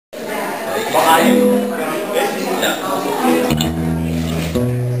Bayou. Ja.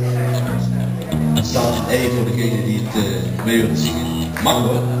 Het staat E voor degene die het mee willen zingen. Mag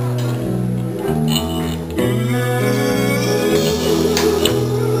hoor.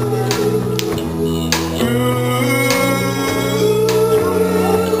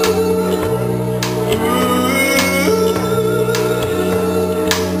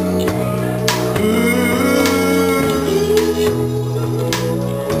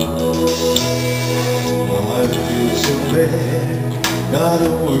 Not a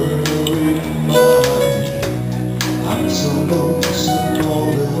word in mind. I'm so lonesome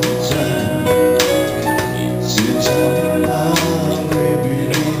all the time. Since I'm baby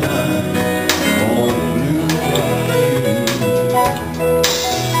behind on blue bayou.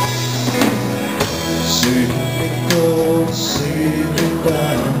 Sailing goes, sailing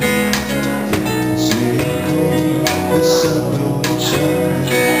down. Sailing goes, the sun don't shine.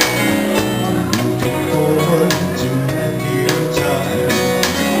 Looking forward to happier times.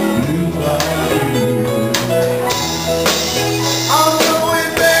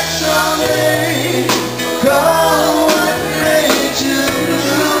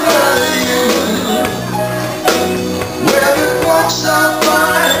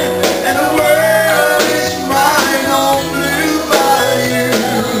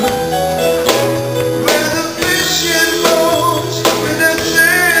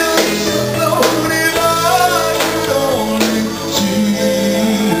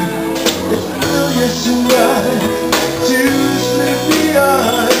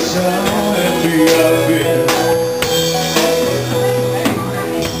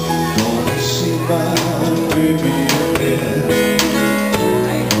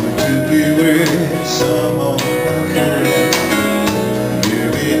 Some of my friends,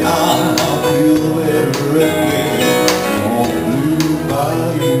 maybe I'll feel better again on Blue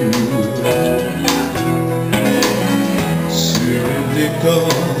Bayou. Sailing nickel,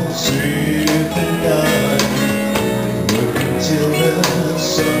 sailing night, working till the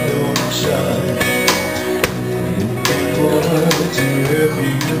sun don't shine. Looking forward to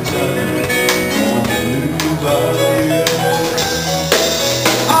happier time on Blue Bayou.